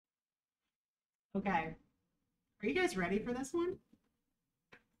Okay, are you guys ready for this one?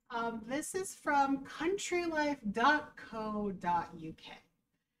 This is from countrylife.co.uk.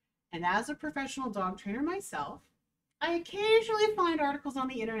 And as a professional dog trainer myself, I occasionally find articles on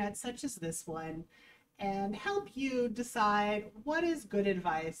the internet such as this one and help you decide what is good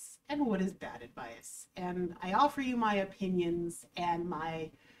advice and what is bad advice. And I offer you my opinions and my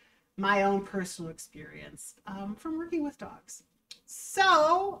own personal experience from working with dogs.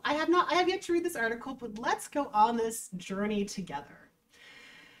 So I have yet to read this article, but let's go on this journey together.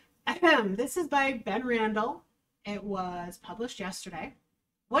 This is by Ben Randall. It was published yesterday.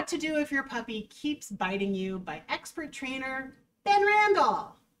 What to do if your puppy keeps biting you by expert trainer Ben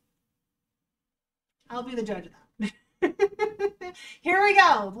Randall. I'll be the judge of that. Here we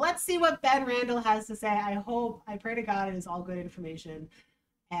go. Let's see what Ben Randall has to say. I pray to God it is all good information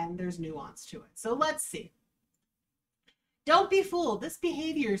and there's nuance to it. So let's see. Don't be fooled. This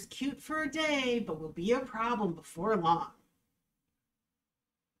behavior is cute for a day, but will be a problem before long.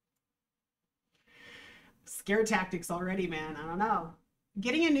 Scare tactics already, man. I don't know.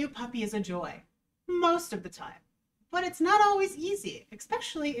 Getting a new puppy is a joy, most of the time. But it's not always easy,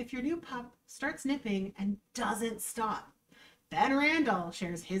 especially if your new pup starts nipping and doesn't stop. Ben Randall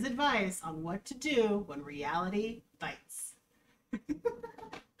shares his advice on what to do when reality bites.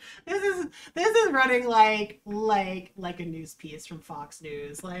 This is running like a news piece from Fox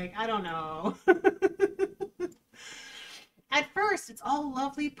News. Like, I don't know. At first, it's all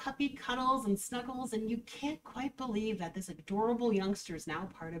lovely puppy cuddles and snuggles, and you can't quite believe that this adorable youngster is now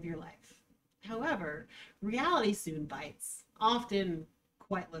part of your life. However, reality soon bites, often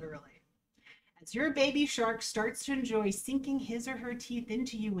quite literally. As your baby shark starts to enjoy sinking his or her teeth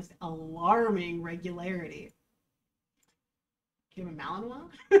into you with alarming regularity. Give him a Malinois?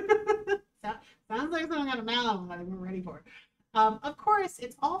 Sounds like someone got a Malinois that I'm ready for. Of course,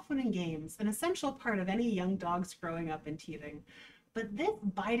 it's all fun and games, an essential part of any young dog's growing up and teething. But this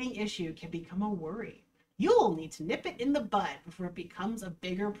biting issue can become a worry. You'll need to nip it in the bud before it becomes a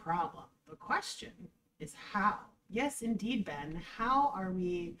bigger problem. The question is how? Yes, indeed, Ben. How are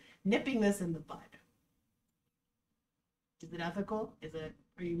we nipping this in the bud? Is it ethical?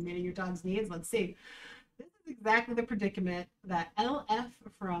 Are you meeting your dog's needs? Let's see. This is exactly the predicament that LF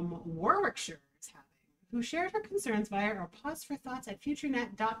from Warwickshire is having, who shared her concerns via our pause for thoughts at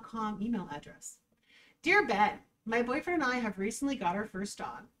futurenet.com email address. Dear Ben, my boyfriend and I have recently got our first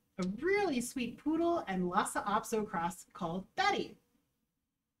dog, a really sweet poodle and Lhasa Apso cross called Betty.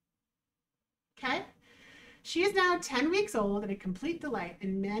 Okay? She is now 10 weeks old and a complete delight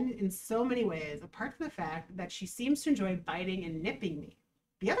in men in so many ways, apart from the fact that she seems to enjoy biting and nipping me.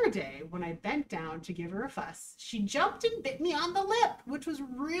 The other day, when I bent down to give her a fuss, she jumped and bit me on the lip, which was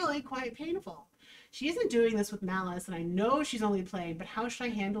really quite painful. She isn't doing this with malice, and I know she's only playing, but how should I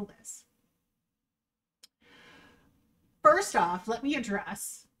handle this? First off, let me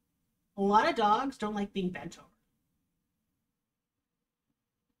address, a lot of dogs don't like being bent over.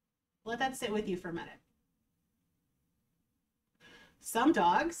 Let that sit with you for a minute. Some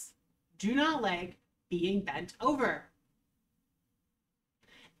dogs do not like being bent over.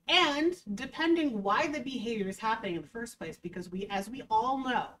 And depending why the behavior is happening in the first place, because as we all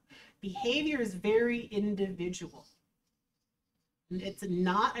know, behavior is very individual. It's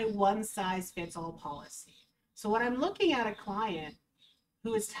not a one-size-fits-all policy. So when I'm looking at a client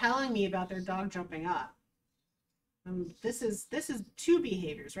who is telling me about their dog jumping up, this is two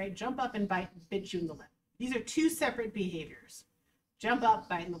behaviors, right? Jump up and bite you in the lip. These are two separate behaviors. Jump up,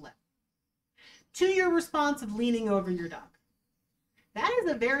 bite in the lip. To your response of leaning over your dog. That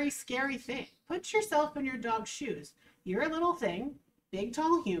is a very scary thing. Put yourself in your dog's shoes. You're a little thing, big,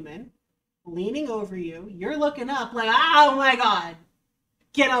 tall human, leaning over you. You're looking up like, oh my God,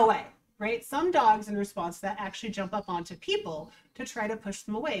 get away, right? Some dogs in response to that actually jump up onto people to try to push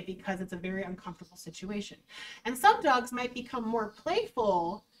them away because it's a very uncomfortable situation. And some dogs might become more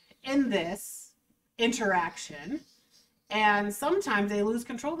playful in this interaction. And sometimes they lose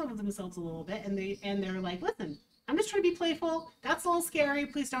control of themselves a little bit and they're like, listen, I'm just trying to be playful. That's a little scary.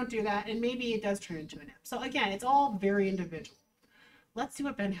 Please don't do that. And maybe it does turn into a nip. So again, it's all very individual. Let's see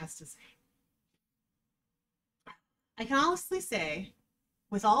what Ben has to say. I can honestly say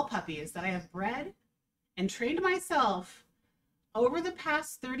with all puppies that I have bred and trained myself over the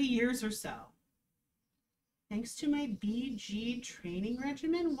past 30 years or so, thanks to my BG training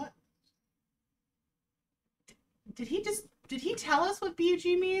regimen. What? Did he tell us what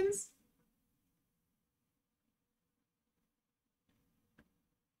BG means?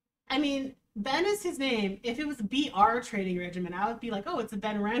 I mean, Ben is his name. If it was BR training regimen, I would be like, oh, it's a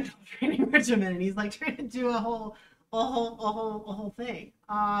Ben Randall training regimen. And he's like trying to do a whole thing.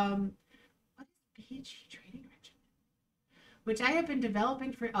 What BG training regimen, which I have been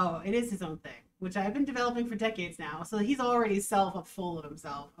developing for, oh, it is his own thing, which I've been developing for decades now. So he's already full of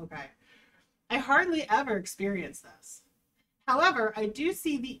himself. Okay. I hardly ever experience this. However, I do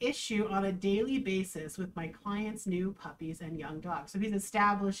see the issue on a daily basis with my clients' new puppies and young dogs. So he's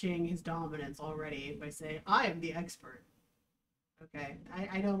establishing his dominance already by saying, I am the expert. Okay.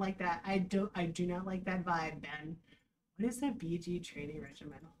 I don't like that. I do not like that vibe, Ben. What is a BG training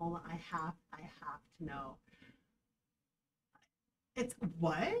regimen? Hold on. I have to know. It's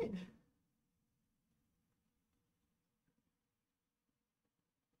what?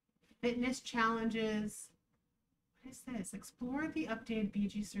 Fitness challenges. What is this? Explore the updated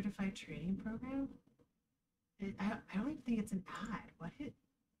BG certified training program. I don't even think it's an ad. What it?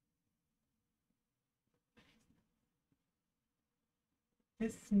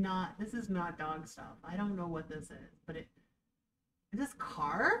 This is not dog stuff. I don't know what this is, but is this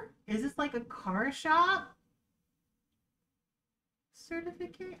car? Is this like a car shop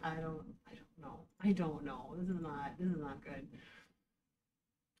certificate? I don't know. This is not good.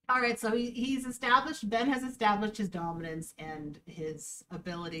 All right, so he's established, Ben has established his dominance and his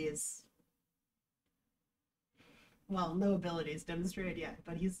abilities. Well, no abilities demonstrated yet,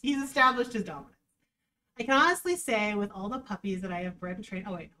 but he's established his dominance. I can honestly say with all the puppies that I have bred and trained,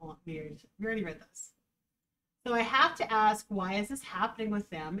 oh wait, hold on, we already read this. So I have to ask, why is this happening with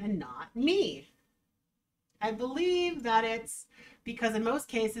them and not me? I believe that it's because in most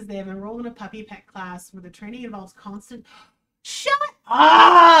cases they have enrolled in a puppy pet class where the training involves constant, shut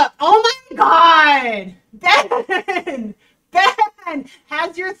up! Oh my God! Ben! Ben!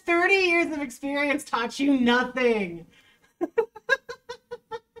 Has your 30 years of experience taught you nothing?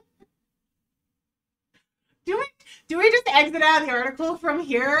 Do we just exit out of the article from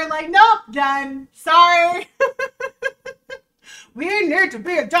here? Like, nope, done. Sorry. We ain't here to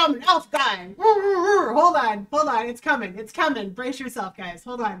be a dumb elf guy. Hold on. It's coming. Brace yourself, guys.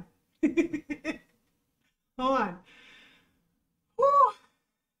 Hold on. Hold on. Whew.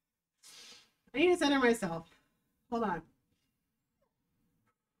 I need to center myself. Hold on.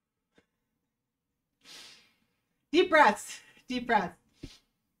 Deep breaths.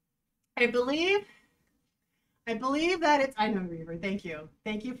 I believe that it's, I know, Reaver, thank you.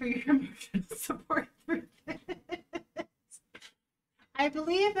 Thank you for your emotional support for this. I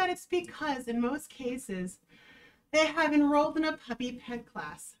believe that it's because in most cases, they have enrolled in a puppy pet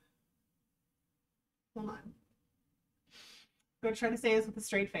class. Hold on. I'm going to try to say this with a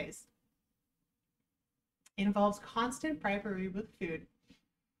straight face. It involves constant bribery with food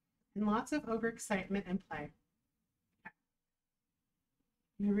and lots of overexcitement and play.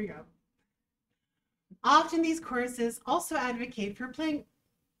 Here we go. Often these courses also advocate for playing.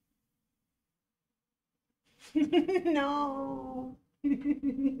 No.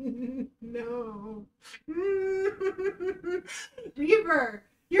 No. Reaver,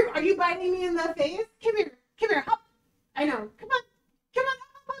 are you biting me in the face? Come here, hop. I know. Come on,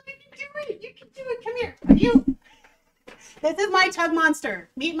 hop. You can do it. Come here. This is my tug monster.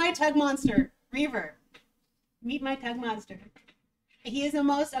 Meet my tug monster, Reaver. Meet my tug monster. He is the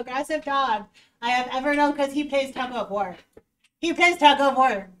most aggressive dog I have ever known because he plays tug of war.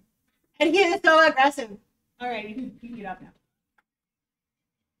 And he is so aggressive. All right, you can get up now.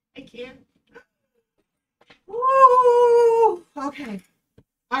 I can't. Woo! Okay.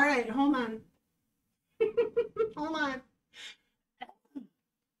 All right, hold on. Hold on.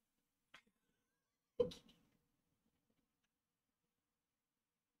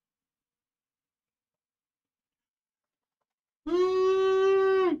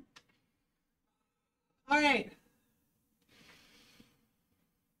 All right.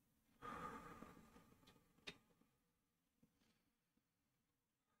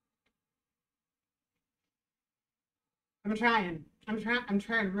 I'm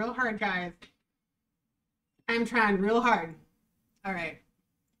trying real hard, guys. I'm trying real hard. All right.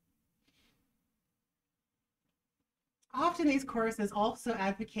 Often these courses also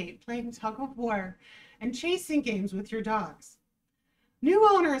advocate playing tug of war and chasing games with your dogs. New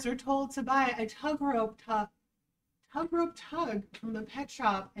owners are told to buy a tug rope tug from the pet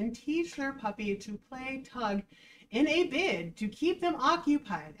shop and teach their puppy to play tug in a bid to keep them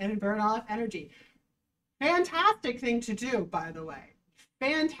occupied and burn off energy. Fantastic thing to do, by the way.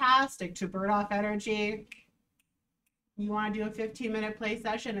 Fantastic to burn off energy. You want to do a 15-minute play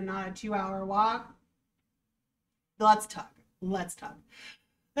session and not a 2-hour walk? Let's tug.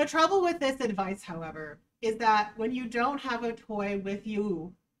 The trouble with this advice, however, is that when you don't have a toy with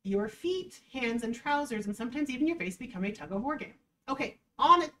you, your feet, hands, and trousers, and sometimes even your face become a tug of war game. Okay,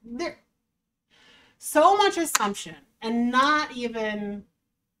 on it there. So much assumption and not even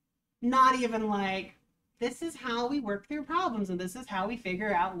Not even like, this is how we work through problems and this is how we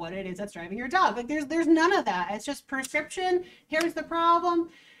figure out what it is that's driving your dog. Like there's none of that. It's just prescription. Here's the problem.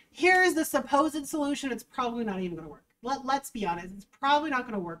 Here's the supposed solution. It's probably not even going to work. Let's be honest. It's probably not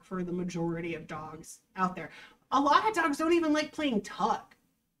going to work for the majority of dogs out there. A lot of dogs don't even like playing tug.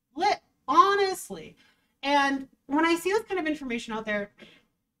 Honestly. And when I see this kind of information out there,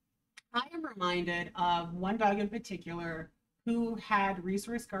 I am reminded of one dog in particular who had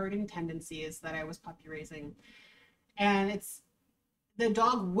resource guarding tendencies that I was puppy raising. And the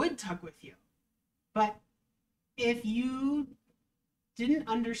dog would tug with you. But if you didn't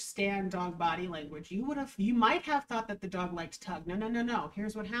understand dog body language, you might have thought that the dog liked tug. No.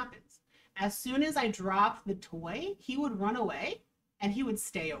 Here's what happens. As soon as I dropped the toy, he would run away and he would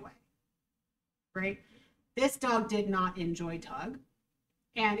stay away. Right? This dog did not enjoy tug.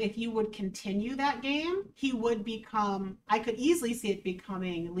 And if you would continue that game, he would become, I could easily see it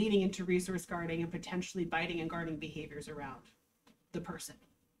leading into resource guarding and potentially biting and guarding behaviors around the person.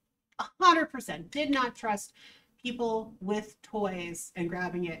 100% did not trust people with toys and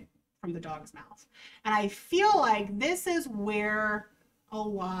grabbing it from the dog's mouth. And I feel like this is where a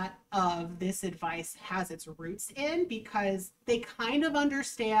lot of this advice has its roots in, because they kind of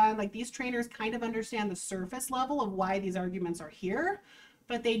understand, like these trainers kind of understand the surface level of why these arguments are here,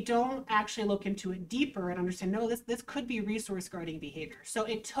 but they don't actually look into it deeper and understand, no, this could be resource guarding behavior. So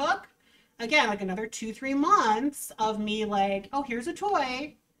it took, again, like another 2-3 months of me like, oh, here's a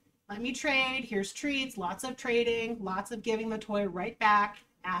toy, let me trade, here's treats, lots of trading, lots of giving the toy right back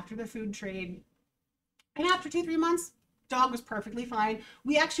after the food trade. And after 2-3 months, dog was perfectly fine.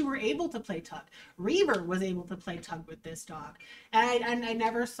 We actually were able to play tug. Reaver was able to play tug with this dog. And I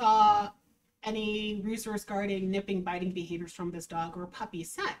never saw any resource guarding, nipping, biting behaviors from this dog or puppy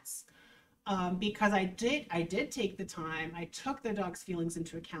since. Because I did take the time, I took the dog's feelings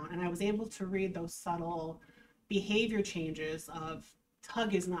into account, and I was able to read those subtle behavior changes of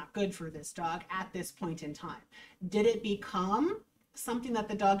tug is not good for this dog at this point in time. Did it become something that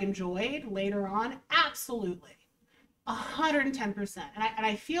the dog enjoyed later on? Absolutely. 110%. And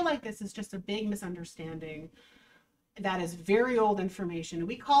I feel like this is just a big misunderstanding that is very old information.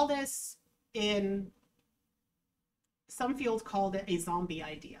 We call this, in some fields called it, a zombie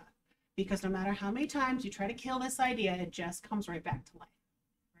idea, because no matter how many times you try to kill this idea, it just comes right back to life,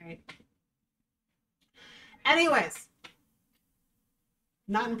 right? Anyways,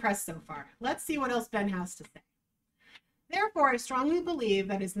 not impressed so far. Let's see what else Ben has to say. Therefore, I strongly believe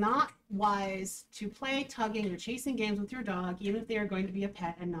that it's not wise to play tugging or chasing games with your dog, even if they are going to be a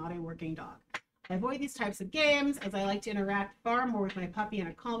pet and not a working dog. I avoid these types of games as I like to interact far more with my puppy in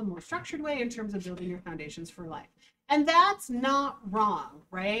a calm and more structured way in terms of building your foundations for life. And that's not wrong,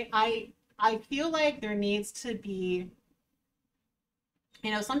 right? I feel like there needs to be,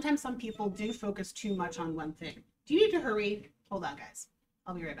 sometimes some people do focus too much on one thing. Do you need to hurry? Hold on, guys.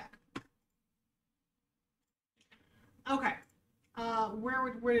 I'll be right back. Okay, where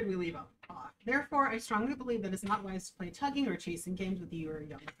did we leave off? Therefore, I strongly believe that it's not wise to play tugging or chasing games with your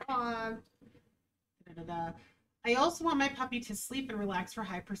young dog. I also want my puppy to sleep and relax for a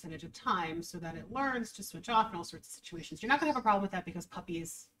high percentage of time so that it learns to switch off in all sorts of situations. You're not going to have a problem with that because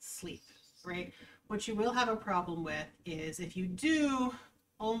puppies sleep, right? What you will have a problem with is if you do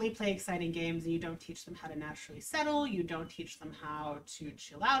only play exciting games and you don't teach them how to naturally settle, you don't teach them how to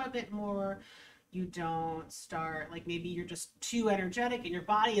chill out a bit more, you don't start, like maybe you're just too energetic and your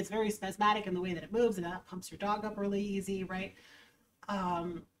body is very spasmodic in the way that it moves and that pumps your dog up really easy, right?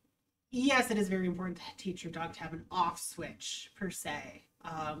 Yes, it is very important to teach your dog to have an off switch per se.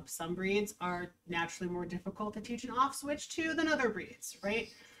 Some breeds are naturally more difficult to teach an off switch to than other breeds, right?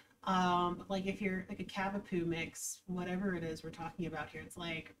 Like if you're like a Cavapoo mix, whatever it is we're talking about here, it's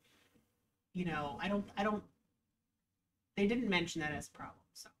like, they didn't mention that as a problem,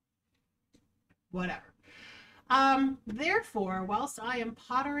 so whatever. Therefore, whilst I am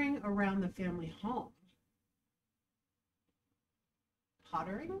pottering around the family home,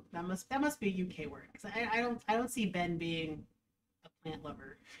 pottering? That must be a UK word, because I don't see Ben being a plant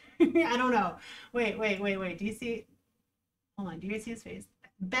lover. I don't know. Wait. Do you see? Hold on. Do you see his face?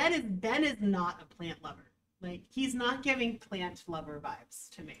 Ben is not a plant lover. Like, he's not giving plant lover vibes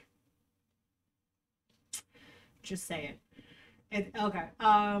to me. Just saying. Okay.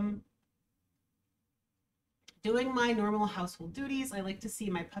 Doing my normal household duties, I like to see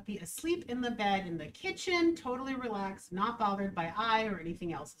my puppy asleep in the bed in the kitchen, totally relaxed, not bothered by I or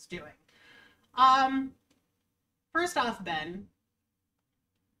anything else is doing. First off, Ben,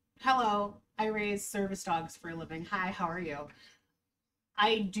 hello, I raise service dogs for a living. Hi, how are you?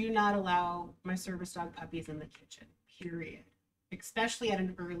 I do not allow my service dog puppies in the kitchen, period. especially at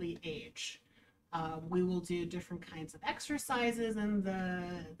an early age. We will do different kinds of exercises in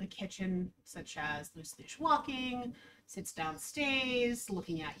the kitchen, such as loose leash walking, sits down stays,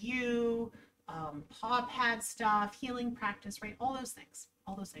 looking at you, paw pad stuff, healing practice, right? All those things,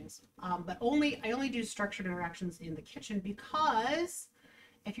 all those things. But I only do structured interactions in the kitchen because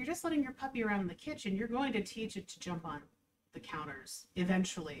if you're just letting your puppy around in the kitchen, you're going to teach it to jump on the counters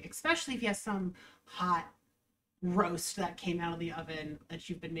eventually, especially if you have some hot roast that came out of the oven that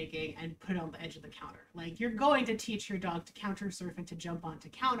you've been making and put it on the edge of the counter. Like, you're going to teach your dog to counter surf and to jump onto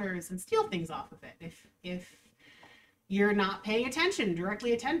counters and steal things off of it if you're not paying attention, direct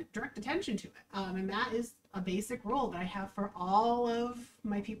attention to it. And that is a basic rule that I have for all of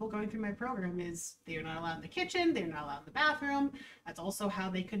my people going through my program is they are not allowed in the kitchen, they're not allowed in the bathroom. That's also how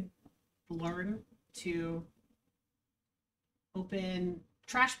they could learn to open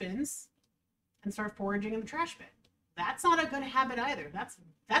trash bins and start foraging in the trash bin. That's not a good habit either.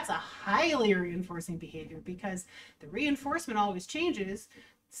 That's a highly reinforcing behavior because the reinforcement always changes.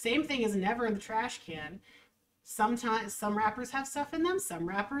 Same thing is never in the trash can. Sometimes some wrappers have stuff in them, some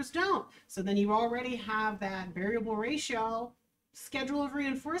wrappers don't. So then you already have that variable ratio schedule of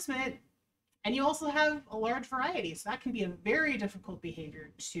reinforcement, and you also have a large variety. So that can be a very difficult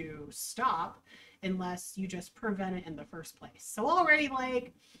behavior to stop unless you just prevent it in the first place. So already,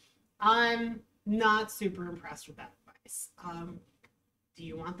 like, I'm not super impressed with that advice. Do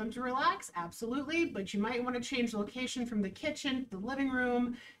you want them to relax? Absolutely, but you might want to change the location from the kitchen to the living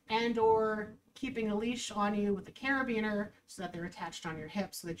room, and or keeping a leash on you with a carabiner so that they're attached on your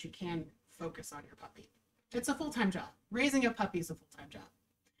hip so that you can focus on your puppy. It's a full-time job. Raising a puppy is a full-time job.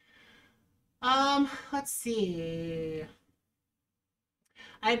 Let's see.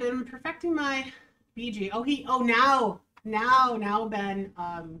 I've been perfecting my BG. Now Ben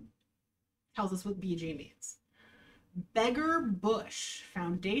tells us what BG means. Beggar Bush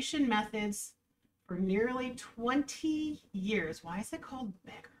Foundation Methods for nearly 20 years. Why is it called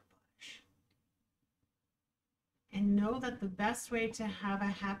Beggar Bush? And know that the best way to have a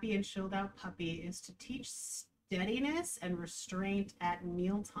happy and chilled out puppy is to teach steadiness and restraint at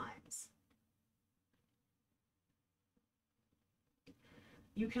meal times.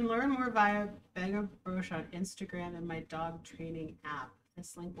 You can learn more via Beggar Bush on Instagram and my dog training app.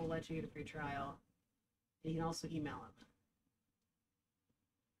 This link will let you get a free trial. You can also email him.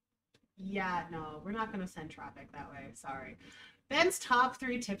 Yeah, no, we're not going to send traffic that way. Sorry. Ben's top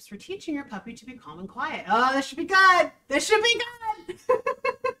 3 tips for teaching your puppy to be calm and quiet. Oh, this should be good. This should be good.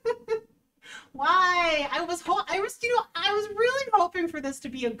 Why? I was really hoping for this to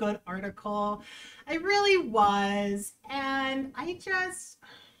be a good article. I really was. And I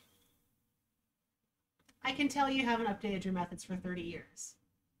can tell you haven't updated your methods for 30 years.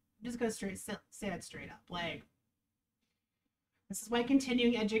 I'm just going to say that straight up. Like, this is why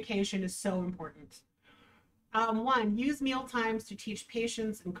continuing education is so important. 1, use meal times to teach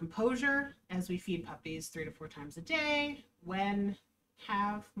patience and composure as we feed puppies 3 to 4 times a day. When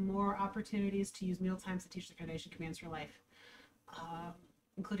have more opportunities to use meal times to teach the foundation commands for life,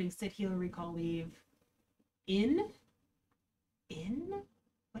 including sit, heal, recall, leave. In?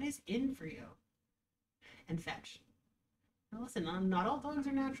 What is in for you? And fetch. Now listen, not all dogs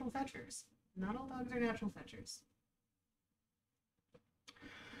are natural fetchers. Not all dogs are natural fetchers.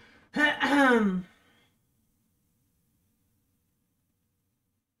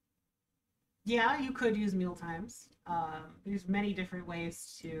 Yeah, you could use meal times. There's many different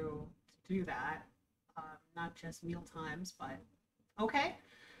ways to do that. Not just meal times, but okay.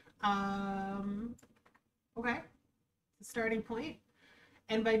 Okay, starting point.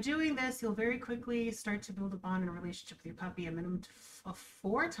 And by doing this, you'll very quickly start to build a bond and a relationship with your puppy, a minimum of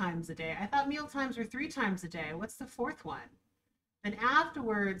 4 times a day. I thought meal times were 3 times a day. What's the 4th one? Then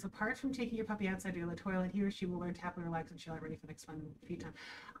afterwards, apart from taking your puppy outside to go to the toilet, he or she will learn to happily relax and chill out ready for the next fun feed time.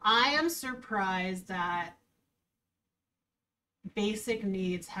 I am surprised that basic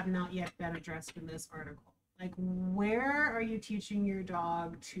needs have not yet been addressed in this article. Like, where are you teaching your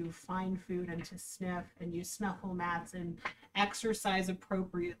dog to find food and to sniff and use snuffle mats and exercise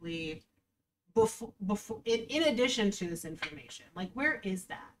appropriately before in addition to this information? Like, where is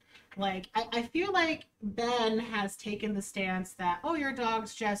that? Like, I feel like Ben has taken the stance that, oh, your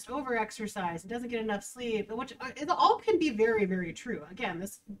dog's just over-exercised, doesn't get enough sleep, which it all can be very, very true. Again,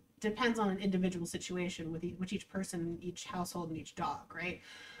 this depends on an individual situation with each person, each household, and each dog, right?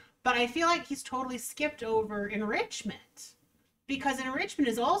 But I feel like he's totally skipped over enrichment, because enrichment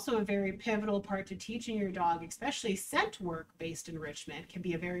is also a very pivotal part to teaching your dog, especially scent work-based enrichment can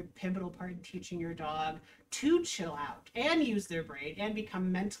be a very pivotal part in teaching your dog to chill out and use their brain and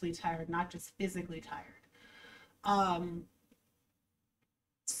become mentally tired, not just physically tired.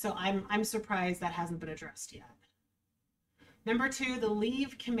 So I'm surprised that hasn't been addressed yet. Number 2, the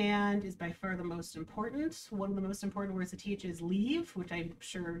leave command is by far the most important. One of the most important words to teach is leave, which I'm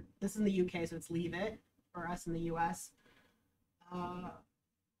sure this is in the UK, so it's leave it for us in the US.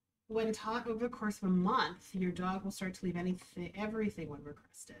 When taught over the course of a month, your dog will start to leave everything when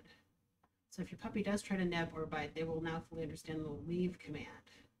requested. So if your puppy does try to nip or bite, they will now fully understand the leave command.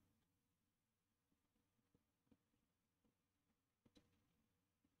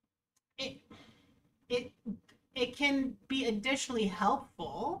 It can be additionally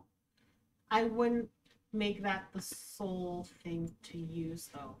helpful. I wouldn't make that the sole thing to use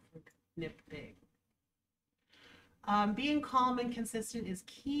though for nipping. Being calm and consistent is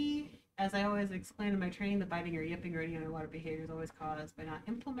key. As I always explain in my training, the biting or yipping or any underwater behavior is always caused by not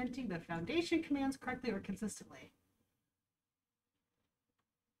implementing the foundation commands correctly or consistently.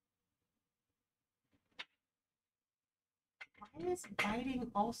 Why is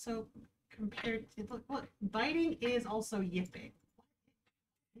biting also compared to, look, biting is also yipping.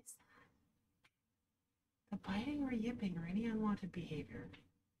 What is that? The biting or yipping or any unwanted behavior.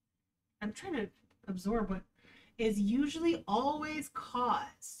 I'm trying to absorb what is usually always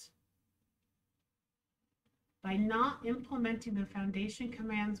caused by not implementing the foundation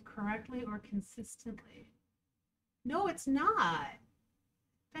commands correctly or consistently. No, it's not.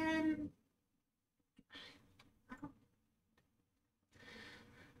 Then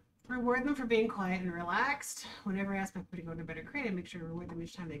reward them for being quiet and relaxed. Whenever I ask my puppy to go into bed or crate, I make sure to reward them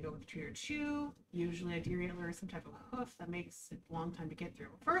each time they go with a treat or chew. Usually a deer antler or some type of hoof that makes it a long time to get through.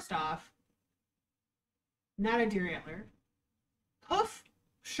 First off, not a deer antler. Hoof,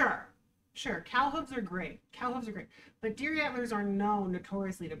 sure. Cow hooves are great. But deer antlers are known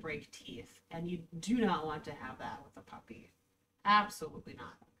notoriously to break teeth, and you do not want to have that with a puppy. Absolutely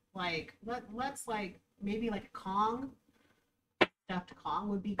not. Like, let's like maybe like a Kong. Stuffed Kong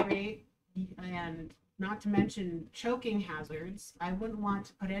would be great, and not to mention choking hazards. I wouldn't want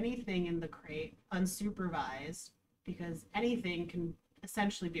to put anything in the crate unsupervised because anything can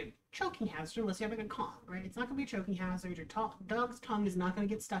essentially be a choking hazard unless you have like a Kong, right? It's not going to be a choking hazard. Your dog's tongue is not going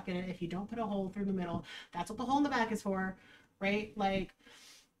to get stuck in it if you don't put a hole through the middle. That's what the hole in the back is for, right? Like,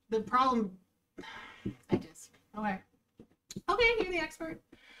 the problem, okay, you're the expert.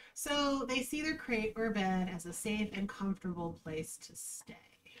 So they see their crate or bed as a safe and comfortable place to stay.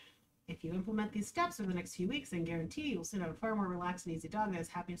 If you implement these steps over the next few weeks, then guarantee you'll soon have a far more relaxed and easy dog that is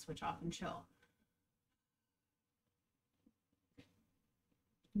happy to switch off and chill.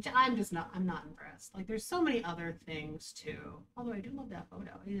 I'm not impressed. Like, there's so many other things too. Although I do love that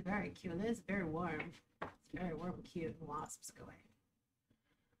photo. It is very cute. It is very warm. It's very warm and cute. And wasps going.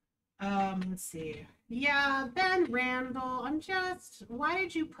 Let's see. Yeah, Ben Randall, why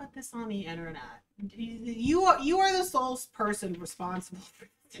did you put this on the internet? You are the sole person responsible for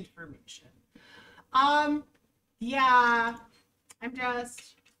this information. Yeah,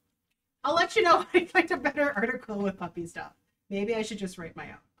 I'll let you know when I find a better article with puppy stuff. Maybe I should just write my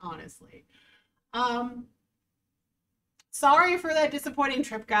own, honestly. Sorry for that disappointing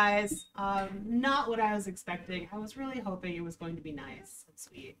trip, guys. Not what I was expecting. I was really hoping it was going to be nice and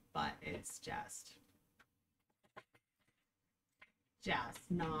sweet, but it's just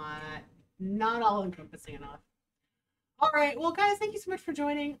not all encompassing enough. All right, well, guys, thank you so much for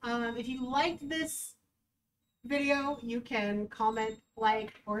joining. If you liked this video, you can comment,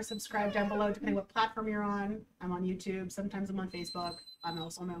 like, or subscribe down below, depending what platform you're on. I'm on YouTube. Sometimes I'm on Facebook. I'm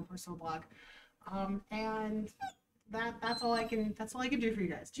also on my own personal blog. And that's all I can do for you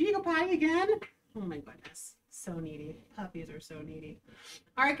guys. Do you go potty again? Oh my goodness. So needy. Puppies are so needy.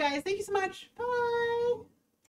 All right, guys. Thank you so much. Bye.